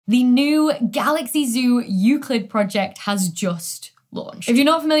The new Galaxy Zoo Euclid project has just launched. If you're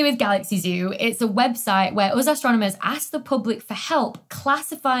not familiar with Galaxy Zoo, it's a website where us astronomers ask the public for help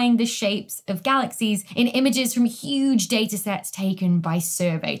classifying the shapes of galaxies in images from huge data sets taken by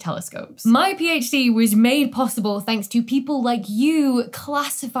survey telescopes. My PhD was made possible thanks to people like you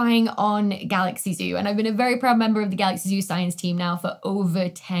classifying on Galaxy Zoo, and I've been a very proud member of the Galaxy Zoo science team now for over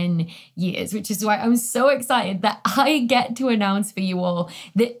 10 years, which is why I'm so excited that I get to announce for you all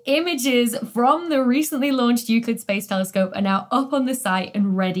that images from the recently launched Euclid Space Telescope are now up on the site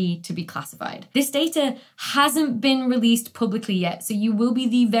and ready to be classified. This data hasn't been released publicly yet, so you will be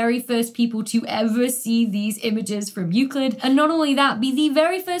the very first people to ever see these images from Euclid, and not only that, be the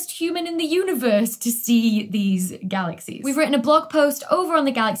very first human in the universe to see these galaxies. We've written a blog post over on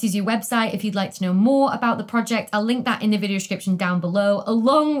the Galaxy Zoo website if you'd like to know more about the project. I'll link that in the video description down below,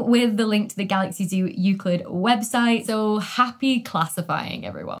 along with the link to the Galaxy Zoo Euclid website. So happy classifying, everyone.